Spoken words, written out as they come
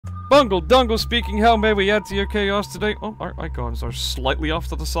Bungle Dungle speaking, how may we add to your chaos today? Oh, our icons are slightly off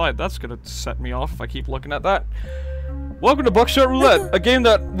to the side. That's gonna set me off if I keep looking at that. Welcome to Buckshot Roulette, a game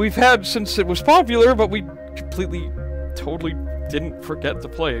that we've had since it was popular, but we completely, totally didn't forget to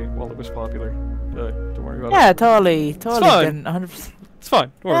play while it was popular. Don't worry about it. Yeah, totally fine. didn't 100%. It's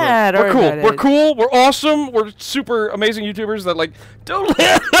fine. Don't worry about it. We're cool. We're cool. We're awesome. We're super amazing YouTubers that like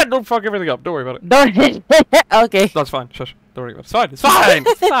don't fuck everything up. Don't worry about it. Don't. Okay. That's fine. Shush. Don't worry about it. It's fine. It's fine.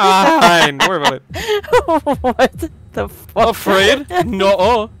 It's fine. Don't worry about it. What the fuck? Afraid? No.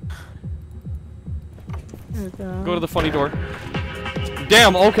 Oh, Go to the funny door.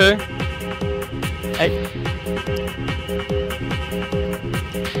 Damn. Okay.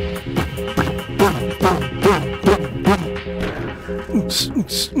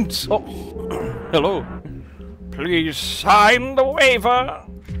 Oh. Hello. Please sign the waiver.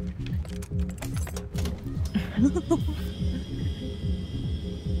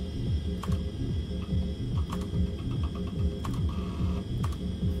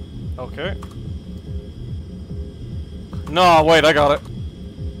 Okay. No, wait, I got it.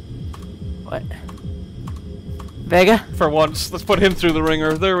 What? Vega? For once. Let's put him through the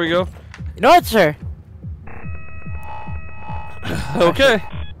ringer. There we go. You know what, sir? Okay.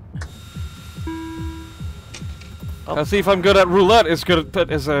 I'll see if I'm good at roulette as good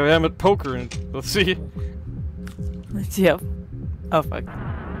at as I am at poker, and let's see. Yep. Oh fuck.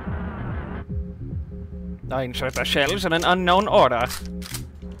 9 the shells in an unknown order.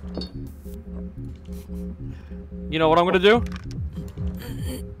 You know what I'm gonna do?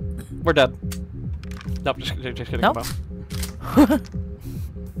 We're dead. Nope, just kidding. Nope.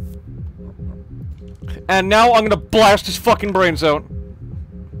 And now I'm gonna blast his fucking brains out.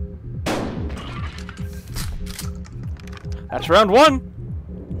 That's round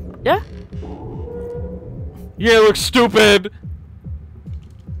 1. Yeah. You look stupid.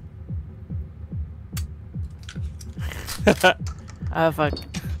 Oh fuck.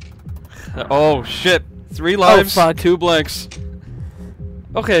 Oh shit. 3 lives, fuck. 2 blanks.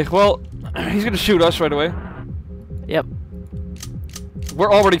 Okay, well, he's gonna shoot us right away. Yep.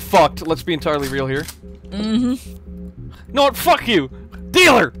 We're already fucked, let's be entirely real here. Mm-hmm. No, fuck you!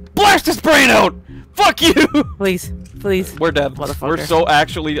 Dealer! Blast his brain out! Fuck you! Please. Please. We're dead. Motherfucker. We're so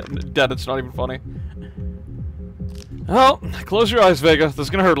actually dead, it's not even funny. Well, close your eyes, Vega. This is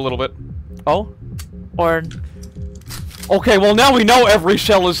gonna hurt a little bit. Oh? Or... Okay, well now we know every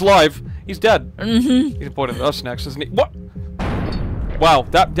shell is live. He's dead. Mm-hmm. He's pointing at us next, isn't he? What? Wow,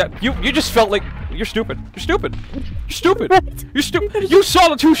 you just felt like you're stupid. You're stupid. You're stupid. You're stupid. You saw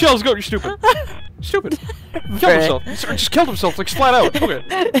the 2 shells go. You're stupid. Stupid. Killed himself. He just killed himself, like flat out. Okay.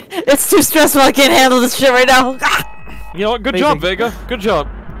 It's too stressful. I can't handle this shit right now. You know what? Good job, Vega. Good job.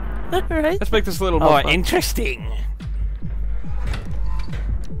 Alright. Let's make this a little more interesting.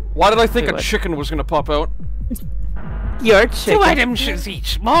 Why did I think a chicken was gonna pop out? Your chicken. 2 items should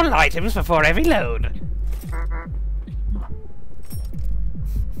each. Small items before every load.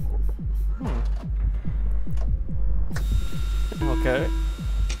 Okay.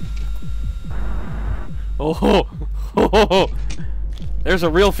 Oh, there's a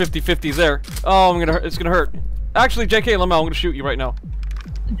real 50-50 there. Oh, it's gonna hurt. Actually, JK Lamau, I'm gonna shoot you right now.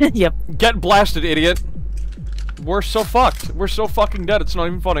 Yep. Get blasted, idiot. We're so fucked. We're so fucking dead, it's not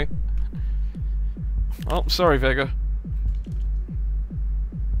even funny. Oh, sorry, Vega.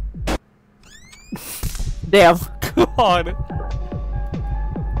 Damn. God.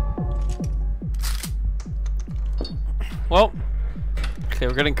 Well, okay,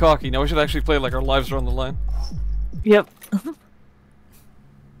 we're getting cocky. Now we should actually play like our lives are on the line. Yep.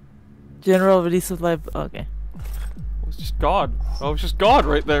 General release of live. Okay. It's just God. Oh, it's just God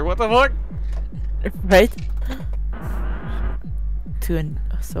right there. What the fuck? Right? 2 and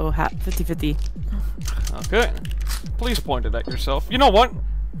so 50-50. Okay. Please point it at yourself. You know what?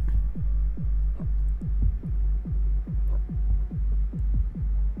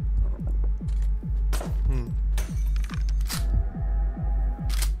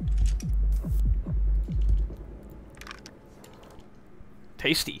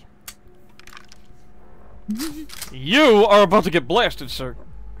 Tasty. You are about to get blasted, sir.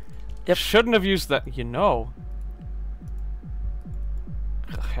 Yep. Shouldn't have used that, you know.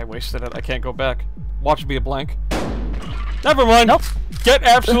 Ugh, I wasted it. I can't go back. Watch it be a blank. Never mind. Nope. Get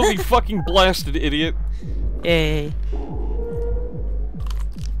absolutely fucking blasted, idiot. Yay.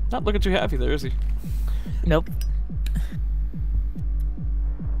 Not looking too happy there, is he? Nope.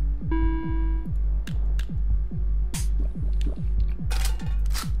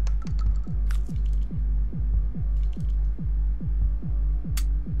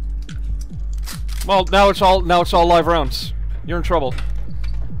 Well, now it's all live rounds. You're in trouble.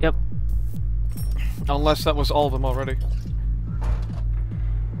 Yep. Unless that was all of them already.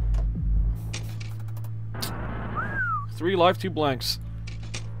 Three live, 2 blanks.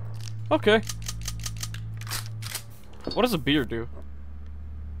 Okay. What does a beer do?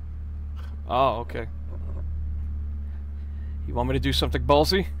 Oh, okay. You want me to do something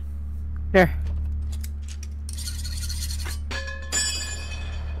ballsy? Here.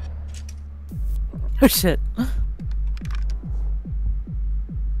 Oh shit.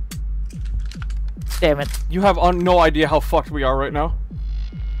 Damn it. You have no idea how fucked we are right now.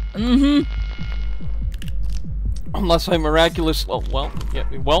 Mm-hmm. Unless I miraculous. Well.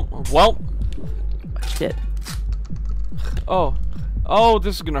 Shit. Oh. Oh,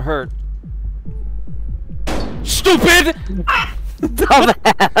 this is gonna hurt. Stupid! Is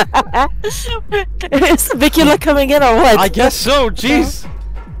the Vicula coming in or what? I guess so, jeez!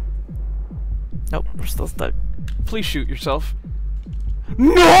 Nope, we're still stuck. Please shoot yourself.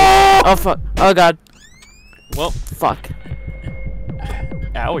 No! Oh fuck. Oh god. Well, Fuck.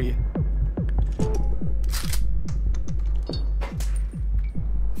 owie.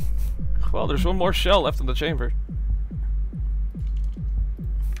 Well, there's one more shell left in the chamber.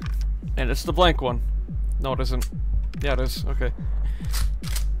 And it's the blank one. No, it isn't. Yeah, it is. Okay.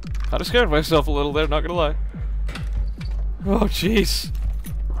 Kinda scared myself a little there, not gonna lie. Oh, jeez.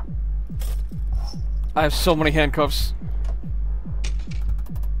 I have so many handcuffs.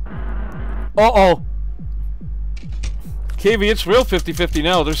 Uh-oh! KV, it's real 50-50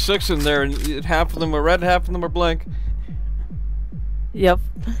 now. There's 6 in there, and half of them are red, half of them are blank. Yep.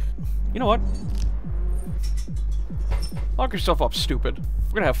 You know what? Lock yourself up, stupid.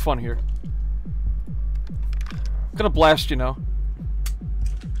 We're gonna have fun here. I'm gonna blast you now.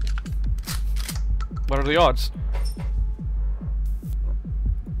 What are the odds?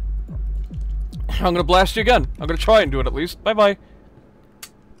 I'm gonna blast you again. I'm gonna try and do it at least. Bye-bye.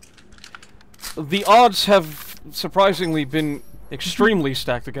 The odds have surprisingly been extremely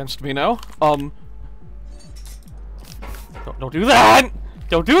stacked against me now. Don't do that!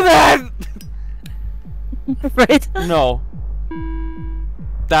 Don't do that! Right? No.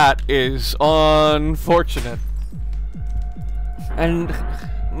 That is unfortunate. And...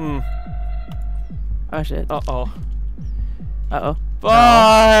 Oh shit. Uh-oh. Uh-oh.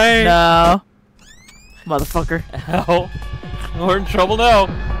 Bye! No. Motherfucker. Ow. We're in trouble now.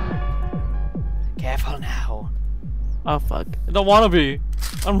 Careful now. Oh fuck. I don't want to be.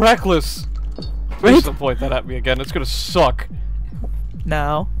 I'm reckless. Please don't point that at me again. It's gonna suck.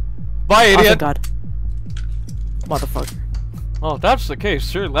 No. Bye, Oh idiot. thank god. Motherfucker. Oh, if that's the case.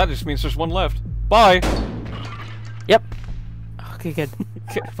 Sure, that just means there's one left. Bye. Yep. Okay, good.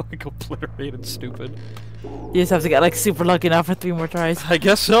 Get fucking obliterated, stupid. You just have to get like super lucky now for 3 more tries. I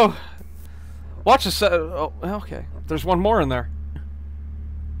guess so. Watch this. Oh, okay. There's one more in there.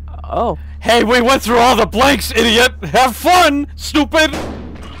 Oh. Hey, we went through all the blanks, idiot! Have fun, stupid!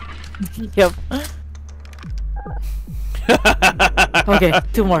 Yep. Okay,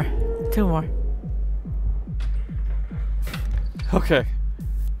 2 more. 2 more. Okay.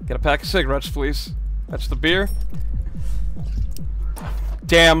 Get a pack of cigarettes, please. That's the beer.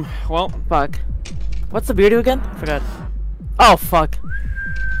 Damn. Well, Fuck. What's the beer do again? Forgot. Oh fuck.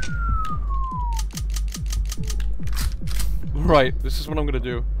 right. This is what I'm gonna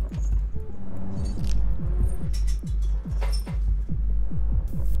do.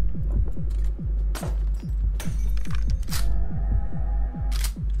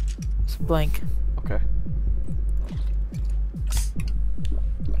 It's blank. Okay.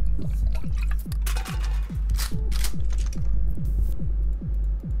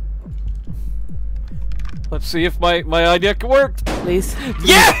 Let's see if my idea can work. Please.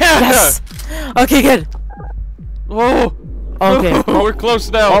 Yeah! Yes! Okay, good. Oh! Okay. We're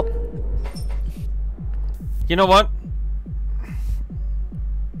close now. Oh. You know what?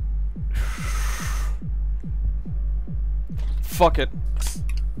 Fuck it.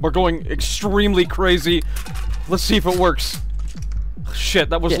 We're going extremely crazy. Let's see if it works. Shit,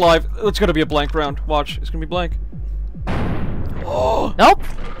 that was Yeah. live. It's gonna be a blank round. Watch, it's gonna be blank. Oh! Nope.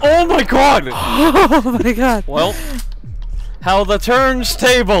 Oh my god! Oh my god. Well, how the turns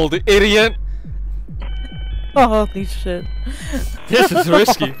tabled, idiot! Holy shit. This is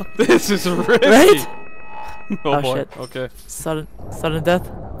risky. This is risky. Right? Oh, Oh, boy. shit. Okay. Sudden death.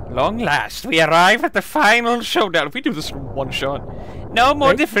 Long last, we arrive at the final showdown. If we do this in one shot. No more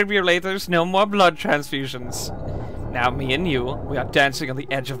Right? defibrillators, no more blood transfusions. Now me and you, we are dancing on the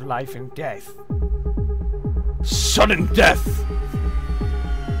edge of life and death. Sudden death!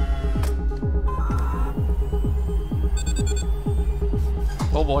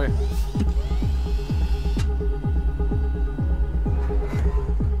 Oh boy.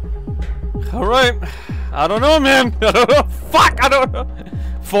 Alright. I don't know, man. I don't know. Fuck, I don't know.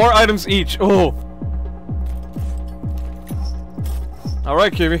 4 items each. Oh.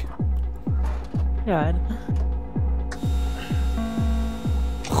 Alright, Kiwi. God.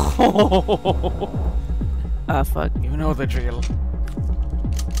 Ah, fuck. You know the drill.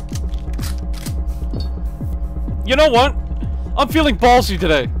 You know what? I'm feeling ballsy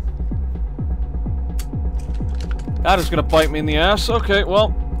today. That is gonna bite me in the ass. Okay, well,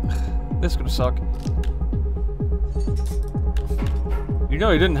 this is gonna suck. You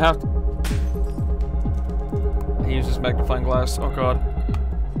know, he didn't have to. He used his magnifying glass. Oh god.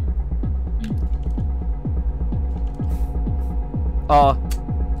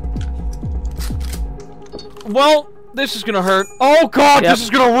 Well, this is gonna hurt. Oh god, Yep. this is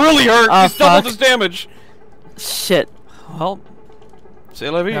gonna really hurt. Oh, He's doubled fuck. his damage. Shit. Well, c'est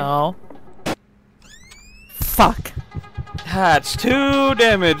la vie. No. Fuck. That's 2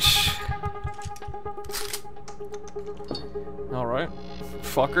 damage. Alright.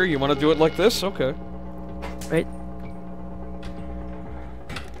 Fucker, you wanna do it like this? Okay. Right.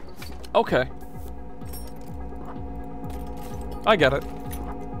 Okay. I get it.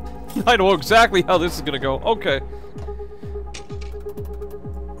 I know exactly how this is gonna go. Okay.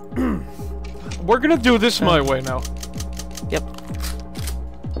 We're gonna do this my way now. Yep.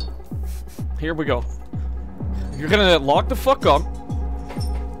 Here we go. You're gonna lock the fuck up.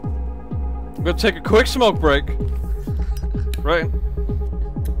 I'm gonna take a quick smoke break. Right?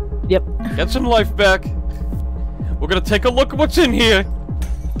 Yep. Get some life back. We're gonna take a look at what's in here.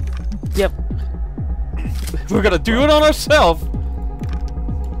 Yep. We're gonna do it on ourselves.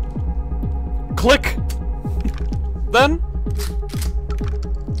 Click. Then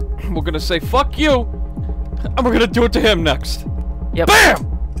we're gonna say fuck you, and we're gonna do it to him next. Yep.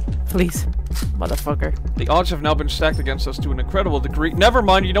 BAM! Please. Motherfucker. The odds have now been stacked against us to an incredible degree. Never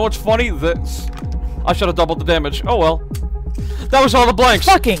mind, you know what's funny? This. I should have doubled the damage. Oh well. That was all the blanks!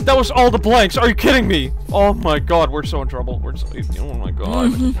 Fucking- That was all the blanks! Are you kidding me? Oh my god, we're so in trouble. We're so... Oh my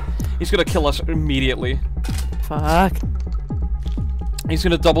god. He's gonna kill us immediately. Fuck. He's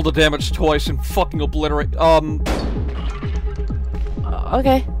gonna double the damage twice and fucking obliterate...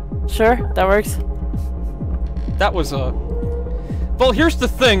 Okay. Sure, that works. That was a... Well, here's the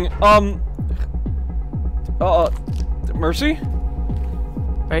thing, Mercy?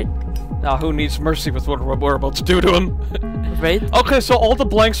 Right? Nah, who needs mercy with what we're about to do to him? Right? Okay, so all the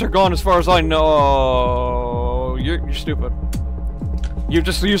blanks are gone as far as I know. You're stupid. You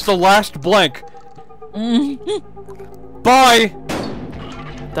just used the last blank. Bye!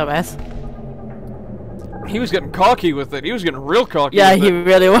 Dumbass. He was getting cocky with it. He was getting real cocky Yeah, with he it.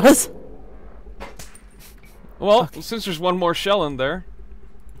 really was. Well, since there's one more shell in there...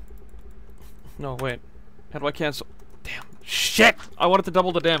 No, wait. How do I cancel? Damn. Shit! I wanted to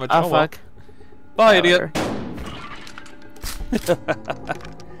double the damage. Oh, well. fuck. Bye, Yeah, idiot.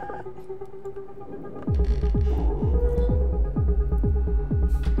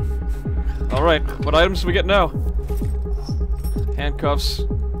 Alright, what items do we get now? Handcuffs.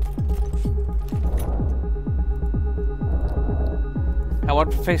 How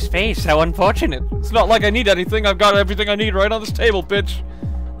face, how unfortunate. It's not like I need anything, I've got everything I need right on this table, bitch.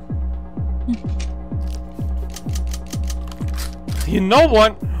 You know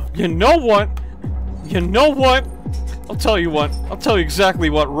what? You know what? You know what? I'll tell you what. I'll tell you exactly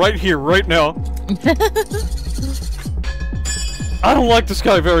what right here, right now. I don't like this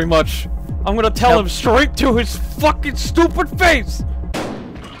guy very much. I'm gonna tell him straight to his fucking stupid face!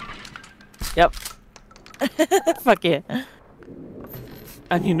 Yep. Fuck yeah.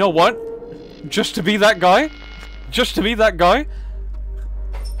 And you know what? Just to be that guy? Just to be that guy?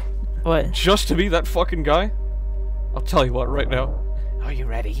 What? Just to be that fucking guy? I'll tell you what right now. Are you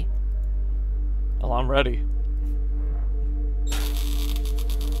ready? Oh, I'm ready.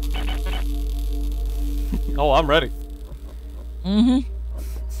 Oh, I'm ready. Mm-hmm.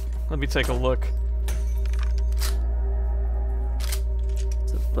 Let me take a look.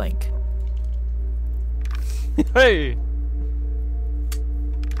 It's a blank. Hey!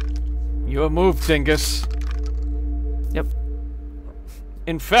 You have moved, dingus. Yep.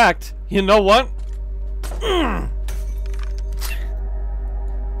 In fact, you know what?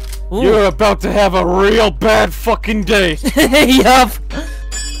 Ooh. You're about to have a real bad fucking day. Yup.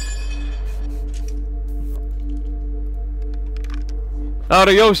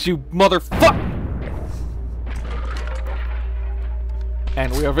 Adios, you motherfuck!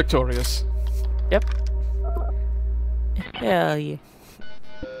 And we are victorious. Yep. Hell yeah.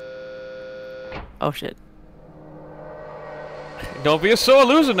 Oh shit. Don't be a sore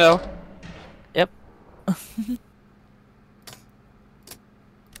loser now. Yep.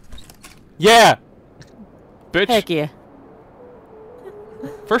 Yeah! Bitch. Heck yeah.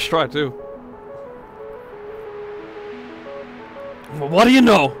 First try, too. Well, what do you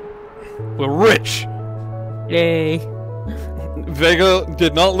know? We're rich. Yay. Vega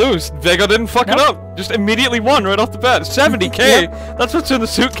did not lose. Vega didn't fuck it up. Just immediately won right off the bat. 70k? Yep. That's what's in the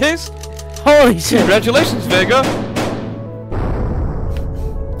suitcase? Holy shit. Congratulations, Vega.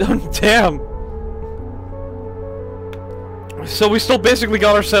 Damn. So we still basically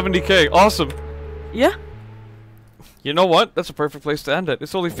got our 70k. Awesome. Yeah. You know what? That's a perfect place to end it.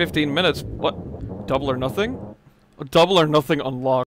 It's only 15 minutes. What? Double or nothing? Double or nothing unlocked.